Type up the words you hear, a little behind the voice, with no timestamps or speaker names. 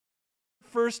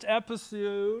first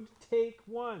episode, take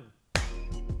one.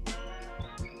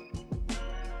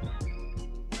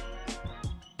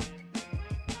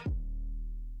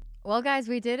 Well, guys,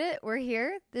 we did it. We're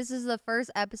here. This is the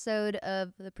first episode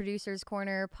of the Producer's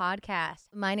Corner podcast.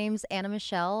 My name's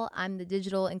AnaMichele. I'm the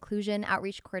Digital Inclusion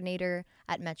Outreach Coordinator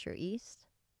at MetroEast.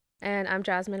 And I'm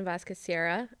Jasmin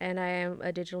Vazquez-Sierra, and I am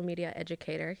a digital media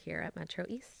educator here at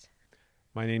MetroEast.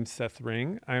 My name's Seth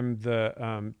Ring. I'm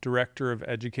the Director of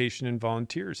Education and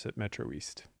Volunteers at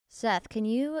MetroEast. Seth, can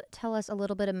you tell us a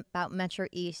little bit about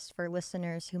MetroEast for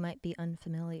listeners who might be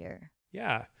unfamiliar?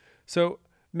 Yeah. So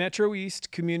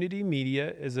MetroEast Community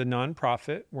Media is a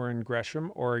nonprofit. We're in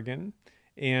Gresham, Oregon,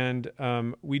 and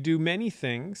we do many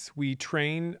things. We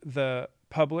train the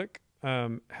public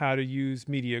how to use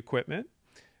media equipment.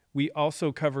 We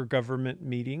also cover government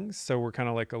meetings, so we're kind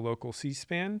of like a local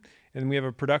C-SPAN. And we have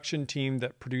a production team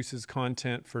that produces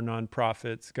content for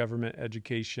nonprofits, government,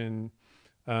 education,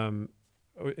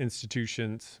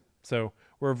 institutions. So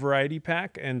we're a variety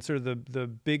pack, and sort of the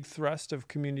big thrust of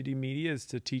community media is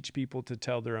to teach people to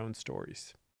tell their own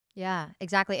stories. Yeah,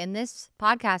 exactly. And this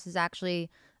podcast is actually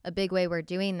a big way we're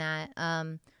doing that.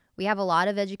 We have a lot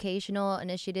of educational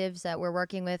initiatives that we're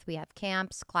working with. We have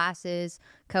camps, classes,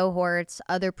 cohorts,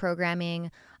 other programming.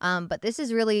 But this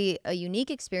is really a unique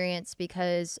experience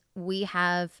because we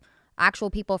have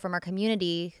actual people from our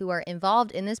community who are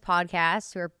involved in this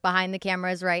podcast, who are behind the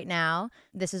cameras right now.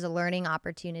 This is a learning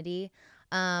opportunity.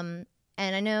 And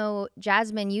I know,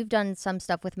 Jasmin, you've done some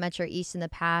stuff with MetroEast in the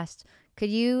past.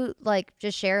 Could you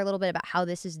just share a little bit about how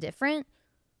this is different?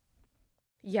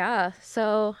 Yeah,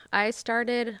 so I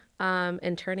started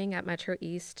interning at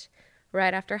MetroEast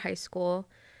right after high school,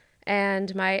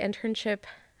 and my internship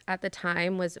at the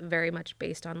time was very much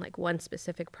based on one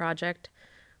specific project,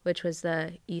 which was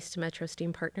the East Metro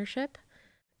STEAM Partnership.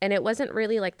 And it wasn't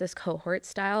really this cohort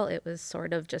style. It was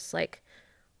sort of just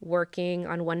working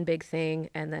on one big thing,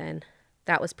 and then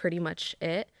that was pretty much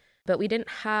it. But we didn't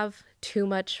have too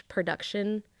much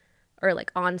production or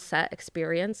on-set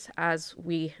experience as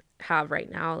we have right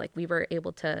now. We were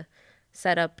able to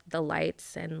set up the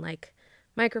lights and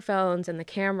microphones and the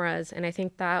cameras, and I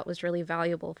think that was really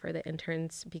valuable for the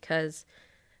interns because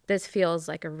this feels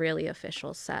like a really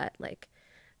official set.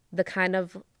 The kind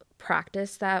of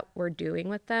practice that we're doing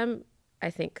with them, I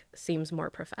think, seems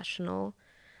more professional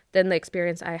than the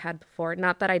experience I had before.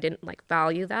 Not that I didn't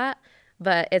value that,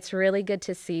 but it's really good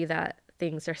to see that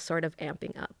things are sort of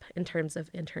amping up in terms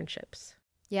of internships.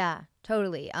 Yeah,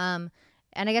 totally.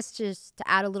 And I guess just to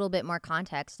add a little bit more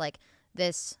context,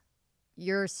 this,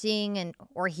 you're seeing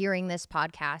or hearing this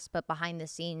podcast, but behind the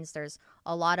scenes, there's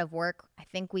a lot of work. I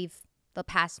think the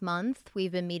past month,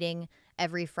 we've been meeting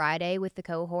every Friday with the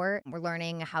cohort. We're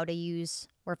learning how to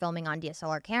we're filming on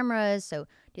DSLR cameras. So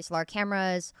DSLR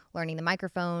cameras, learning the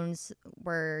microphones,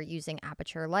 we're using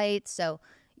aperture lights. So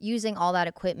using all that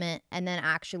equipment and then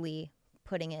actually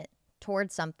putting it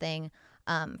towards something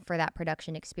for that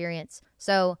production experience.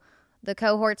 So the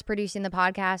cohort's producing the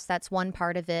podcast. That's one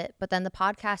part of it. But then the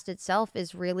podcast itself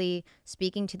is really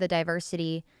speaking to the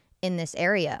diversity in this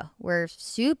area. We're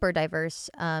super diverse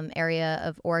area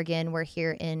of Oregon. We're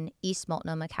here in East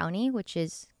Multnomah County, which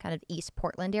is kind of East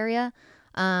Portland area.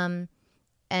 And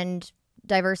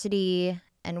diversity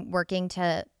and working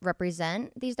to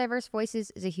represent these diverse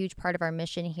voices is a huge part of our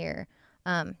mission here.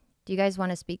 Do you guys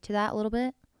want to speak to that a little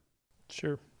bit?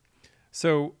 Sure.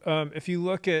 So if you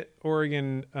look at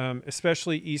Oregon,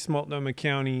 especially East Multnomah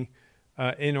County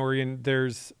in Oregon,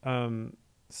 there's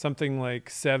something like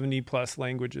 70 plus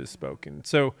languages spoken.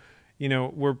 So,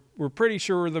 we're pretty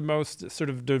sure we're the most sort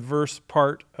of diverse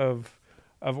part of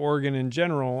Oregon in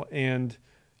general. And,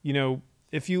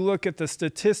 if you look at the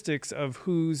statistics of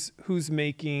who's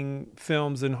making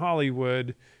films in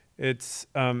Hollywood, it's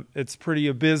pretty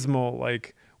abysmal.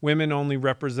 Women only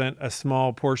represent a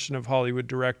small portion of Hollywood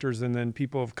directors, and then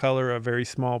people of color a very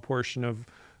small portion of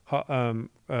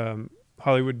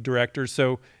Hollywood directors.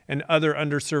 So, and other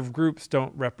underserved groups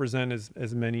don't represent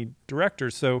as many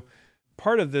directors. So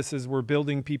part of this is we're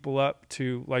building people up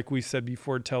to, like we said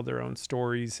before, tell their own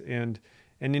stories. And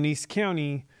in East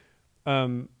County,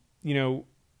 the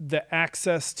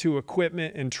access to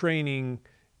equipment and training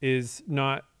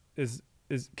can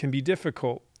be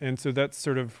difficult. And so that's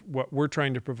sort of what we're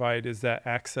trying to provide, is that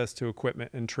access to equipment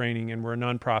and training. And we're a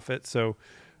nonprofit. So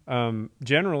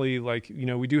generally,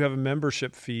 we do have a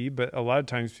membership fee, but a lot of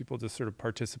times people just sort of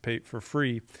participate for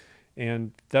free.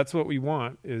 And that's what we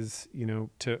want, is,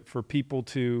 for people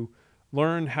to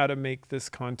learn how to make this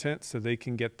content so they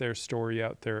can get their story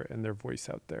out there and their voice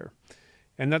out there.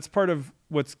 And that's part of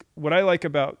what I like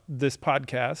about this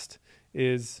podcast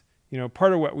is,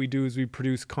 part of what we do is we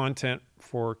produce content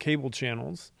for cable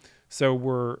channels. So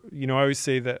I always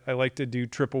say that I like to do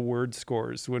triple word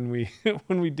scores when we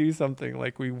when we do something,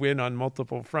 like we win on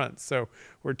multiple fronts. So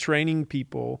we're training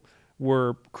people,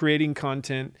 we're creating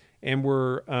content, and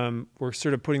we're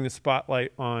sort of putting the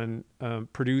spotlight on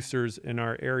producers in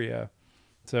our area.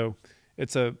 So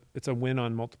it's a win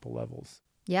on multiple levels.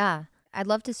 Yeah. I'd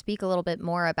love to speak a little bit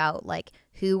more about like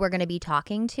who we're going to be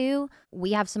talking to.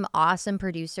 We have some awesome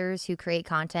producers who create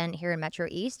content here in Metro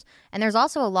East. And there's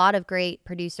also a lot of great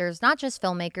producers, not just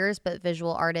filmmakers, but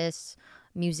visual artists,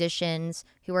 musicians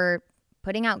who are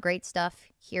putting out great stuff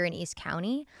here in East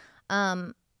County.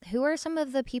 Who are some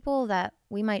of the people that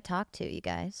we might talk to, you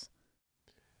guys?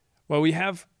 Well, we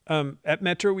have at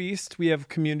Metro East, we have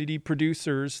community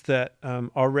producers that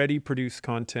already produce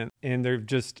content, and they're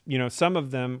just, some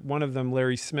of them, one of them,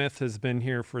 Larry Smith, has been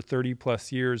here for 30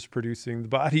 plus years producing The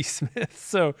Body Smith.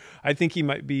 So I think he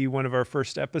might be one of our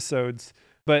first episodes.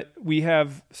 But we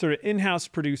have sort of in-house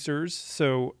producers.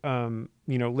 So,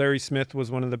 Larry Smith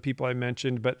was one of the people I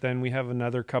mentioned, but then we have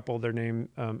another couple, they're named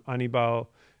Anibal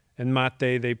and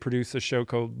Mate. They produce a show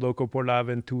called Loco por la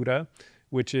Aventura,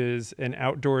 which is an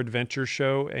outdoor adventure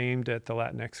show aimed at the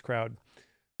Latinx crowd.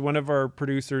 One of our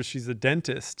producers, she's a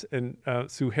dentist, and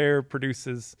Suhair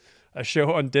produces a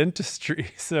show on dentistry.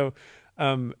 So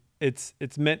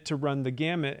it's meant to run the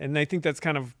gamut. And I think that's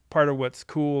kind of part of what's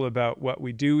cool about what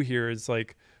we do here is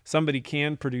like somebody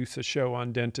can produce a show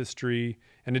on dentistry,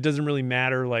 and it doesn't really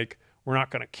matter. Like, we're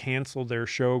not going to cancel their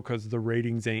show because the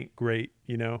ratings ain't great,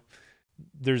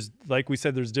 There's, like we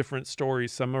said, there's different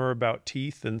stories. Some are about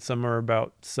teeth and some are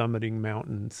about summiting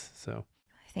mountains. So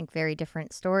I think very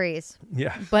different stories.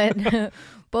 Yeah. But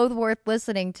both worth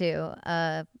listening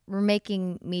to. We're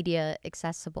making media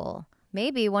accessible.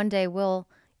 Maybe one day we'll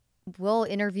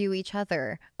interview each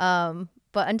other. But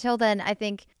until then, I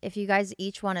think if you guys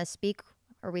each want to speak,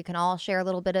 or we can all share a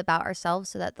little bit about ourselves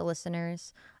so that the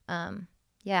listeners,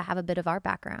 have a bit of our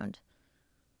background.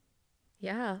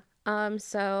 Yeah.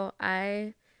 So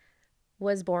I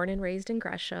was born and raised in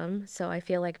Gresham, so I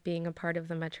feel like being a part of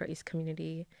the Metro East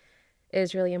community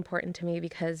is really important to me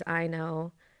because I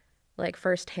know like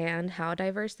firsthand how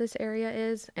diverse this area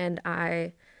is, and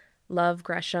I love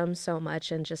Gresham so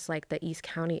much and just like the East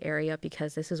County area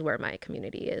because this is where my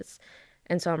community is.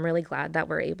 And so I'm really glad that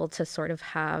we're able to sort of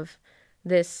have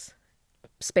this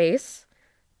space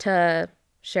to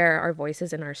share our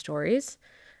voices and our stories.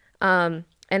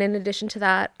 And in addition to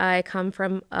that, I come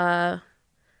from a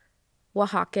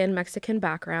Oaxacan Mexican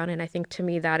background. And I think to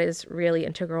me that is really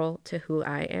integral to who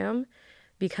I am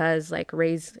because like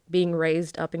being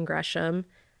raised up in Gresham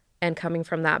and coming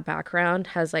from that background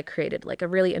has like created like a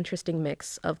really interesting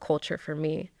mix of culture for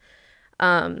me.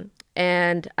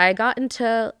 And I got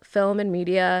into film and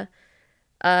media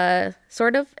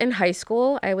sort of in high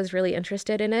school. I was really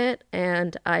interested in it.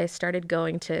 And I started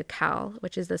going to CAL,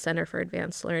 which is the Center for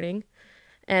Advanced Learning.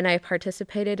 And I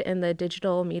participated in the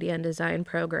digital media and design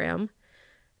program.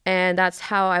 And that's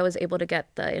how I was able to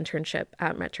get the internship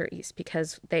at Metro East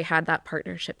because they had that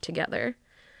partnership together.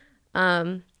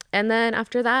 And then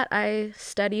after that, I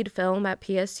studied film at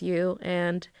PSU,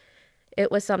 and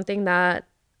it was something that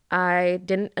I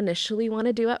didn't initially want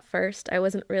to do at first. I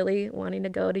wasn't really wanting to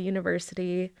go to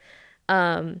university,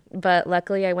 but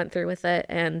luckily I went through with it,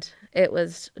 and it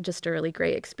was just a really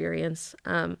great experience.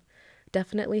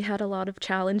 Definitely had a lot of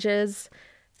challenges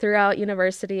throughout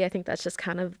university. I think that's just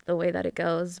kind of the way that it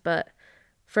goes. But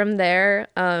from there,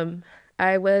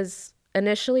 I was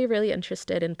initially really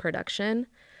interested in production.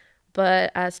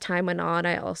 But as time went on,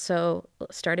 I also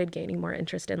started gaining more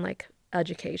interest in like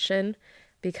education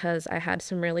because I had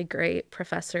some really great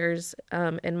professors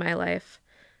in my life.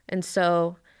 And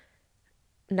so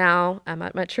now I'm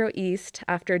at Metro East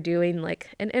after doing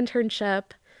like an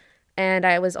internship. And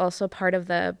I was also part of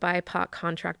the BIPOC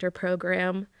contractor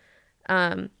program,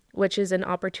 which is an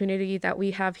opportunity that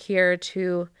we have here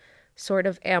to sort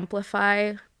of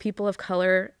amplify people of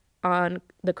color on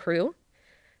the crew.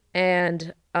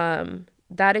 And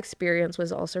that experience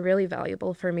was also really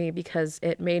valuable for me because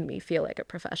it made me feel like a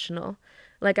professional.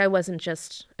 Like I wasn't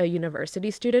just a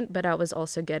university student, but I was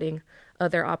also getting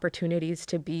other opportunities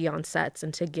to be on sets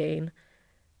and to gain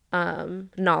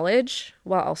knowledge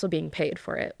while also being paid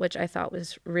for it, which I thought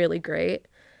was really great.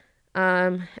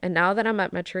 And now that I'm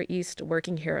at Metro East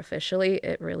working here officially,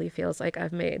 it really feels like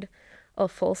I've made a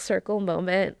full circle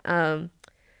moment,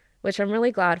 which I'm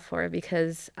really glad for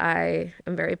because I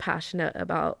am very passionate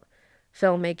about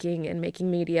filmmaking and making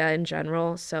media in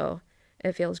general. So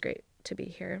it feels great to be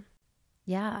here.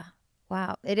 Yeah.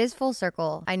 Wow. It is full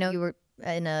circle. I know you were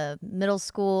in a middle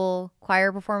school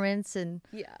choir performance, and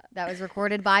Yeah. that was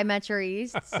recorded by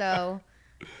MetroEast. So,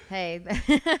 hey,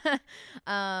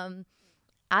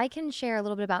 I can share a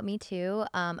little bit about me too.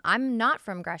 I'm not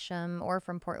from Gresham or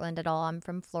from Portland at all. I'm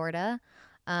from Florida.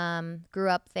 Grew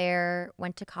up there,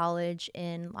 went to college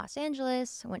in Los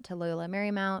Angeles, went to Loyola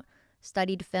Marymount,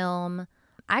 studied film.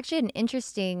 I actually had an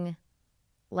interesting,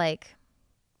 like,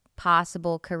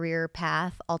 possible career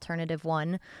path, alternative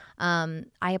one. I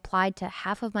applied to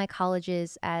half of my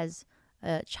colleges as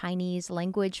a Chinese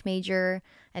language major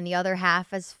and the other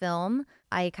half as film.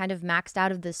 I kind of maxed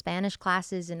out of the Spanish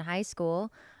classes in high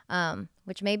school,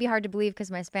 which may be hard to believe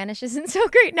because my Spanish isn't so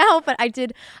great now, but I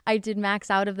did max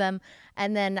out of them.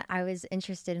 And then I was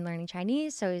interested in learning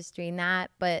Chinese, so I was doing that.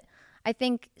 But I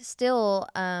think still,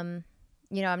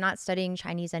 you know, I'm not studying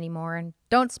Chinese anymore and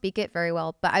don't speak it very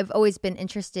well, but I've always been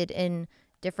interested in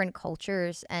different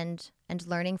cultures and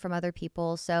learning from other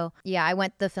people. So yeah, I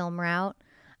went the film route.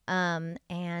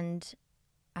 And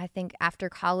I think after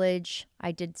college,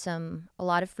 I did a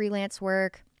lot of freelance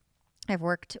work. I've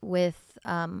worked with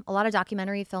a lot of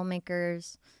documentary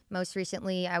filmmakers. Most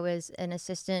recently, I was an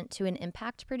assistant to an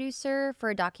impact producer for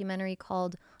a documentary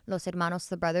called Los Hermanos,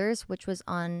 the Brothers, which was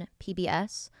on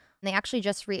PBS. And they actually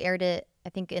just re-aired it, I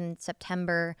think, in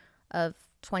September of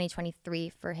 2023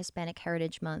 for Hispanic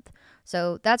Heritage Month.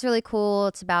 So that's really cool.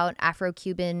 It's about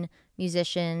Afro-Cuban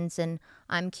musicians, and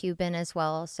I'm Cuban as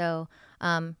well. So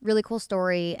really cool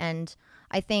story. And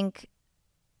I think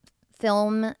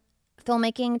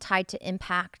filmmaking tied to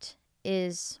impact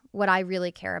is what I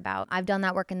really care about. I've done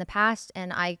that work in the past,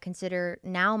 and I consider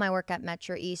now my work at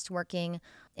MetroEast, working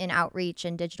in outreach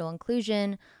and digital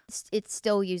inclusion, it's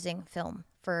still using film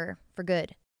for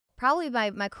good. Probably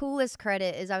my coolest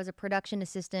credit is I was a production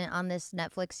assistant on this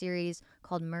Netflix series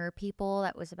called Mer People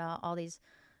that was about all these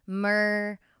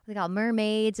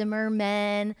mermaids and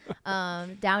mermen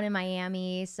down in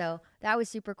Miami. So that was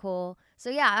super cool. So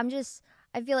yeah,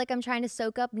 I feel like I'm trying to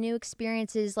soak up new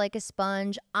experiences like a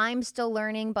sponge. I'm still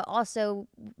learning, but also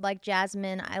like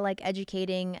Jasmin, I like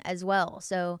educating as well.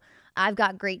 So I've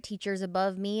got great teachers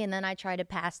above me, and then I try to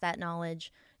pass that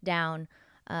knowledge down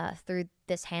through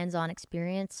this hands-on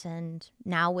experience. And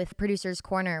now with Producer's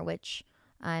Corner, which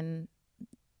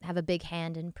have a big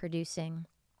hand in producing.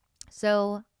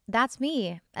 So that's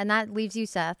me, and that leaves you,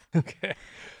 Seth. Okay.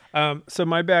 So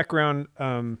my background,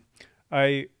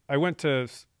 I went to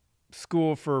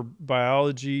school for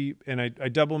biology, and I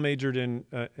double majored in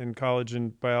college in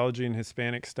biology and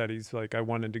Hispanic studies. Like, I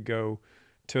wanted to go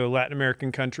to a Latin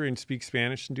American country and speak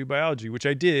Spanish and do biology, which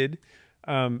I did.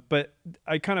 But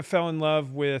I kind of fell in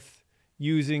love with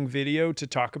using video to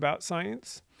talk about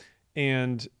science.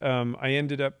 And I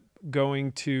ended up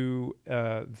going to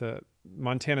the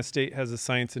Montana State has a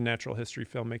science and natural history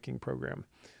filmmaking program.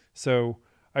 So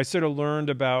I sort of learned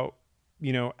about,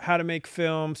 you know, how to make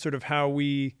film, sort of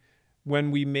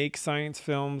when we make science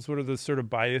films, what are the sort of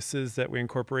biases that we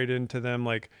incorporate into them,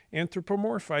 like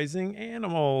anthropomorphizing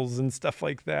animals and stuff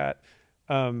like that,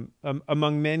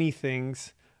 among many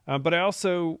things. But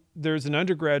there's an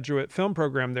undergraduate film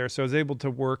program there, so I was able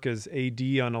to work as AD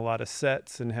on a lot of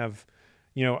sets and have,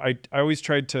 you know,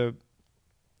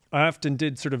 I often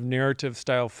did sort of narrative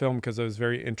style film because I was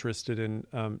very interested in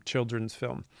children's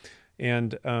film.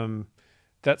 And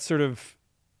that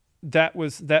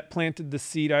planted the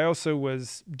seed. I also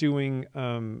was doing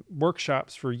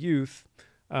workshops for youth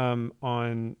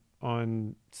on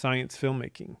science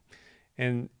filmmaking.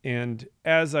 And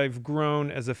as I've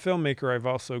grown as a filmmaker, I've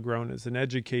also grown as an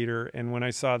educator. And when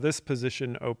I saw this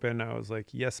position open, I was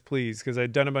like, yes, please, because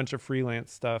I'd done a bunch of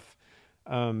freelance stuff.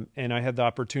 And I had the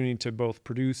opportunity to both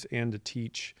produce and to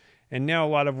teach. And now a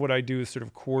lot of what I do is sort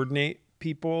of coordinate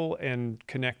people and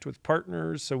connect with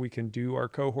partners so we can do our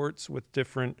cohorts with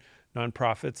different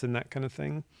nonprofits and that kind of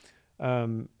thing.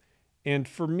 And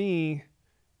for me,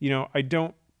 you know,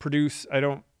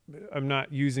 I'm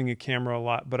not using a camera a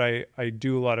lot, but I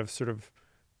do a lot of sort of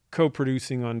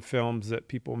co-producing on films that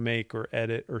people make or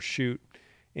edit or shoot.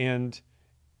 And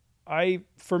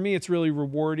for me, it's really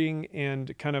rewarding,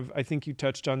 and kind of, I think you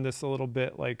touched on this a little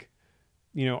bit, like,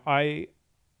 you know,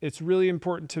 it's really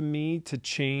important to me to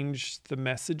change the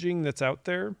messaging that's out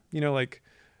there. You know, like,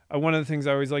 one of the things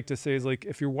I always like to say is, like,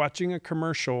 if you're watching a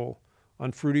commercial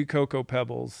on Fruity Cocoa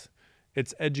Pebbles,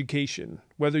 it's education.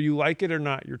 Whether you like it or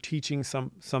not, you're teaching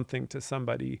something to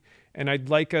somebody. And I'd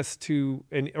like us to,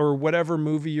 or whatever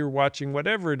movie you're watching,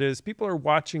 whatever it is, people are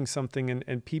watching something,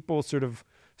 and people sort of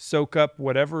soak up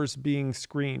whatever's being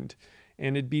screened.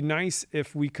 And it'd be nice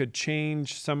if we could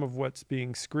change some of what's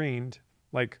being screened,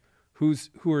 like who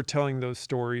are telling those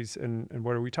stories and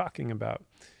what are we talking about.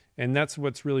 And that's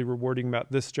what's really rewarding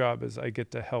about this job, is I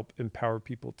get to help empower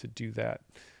people to do that.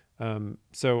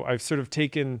 So I've sort of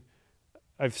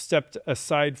I've stepped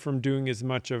aside from doing as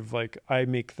much of like, I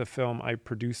make the film, I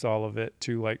produce all of it,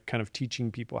 to like kind of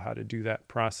teaching people how to do that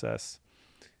process.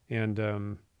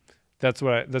 And that's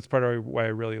part of why I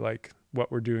really like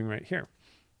what we're doing right here,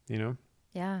 you know?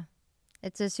 Yeah,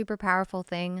 it's a super powerful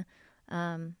thing.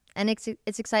 And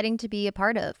it's exciting to be a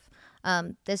part of.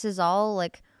 This is all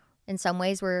like, in some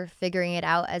ways we're figuring it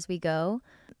out as we go.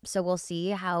 So we'll see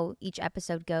how each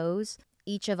episode goes.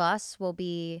 Each of us will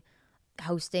be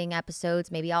hosting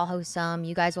episodes. Maybe I'll host some,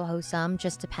 you guys will host some,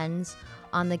 just depends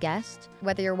on the guest.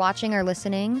 Whether you're watching or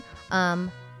listening,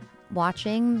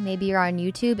 maybe you're on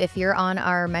YouTube. If you're on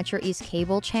our MetroEast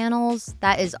cable channels,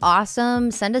 that is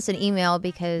awesome. Send us an email,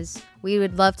 because we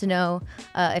would love to know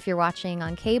if you're watching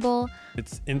on cable.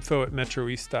 It's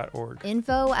info@metroeast.org.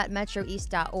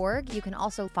 info@metroeast.org. You can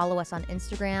also follow us on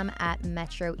Instagram at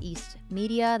MetroEast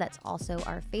Media. That's also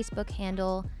our Facebook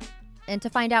handle. And to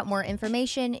find out more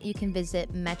information, you can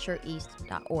visit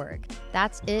metroeast.org.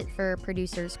 That's it for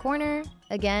Producer's Corner.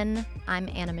 Again, I'm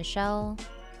AnaMichele.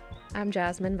 I'm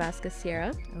Jasmin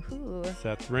Vazquez-Sierra.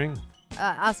 Seth Ring.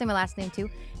 I'll say my last name too,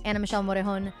 AnaMichele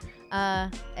Morejon.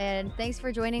 And thanks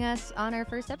for joining us on our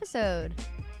first episode.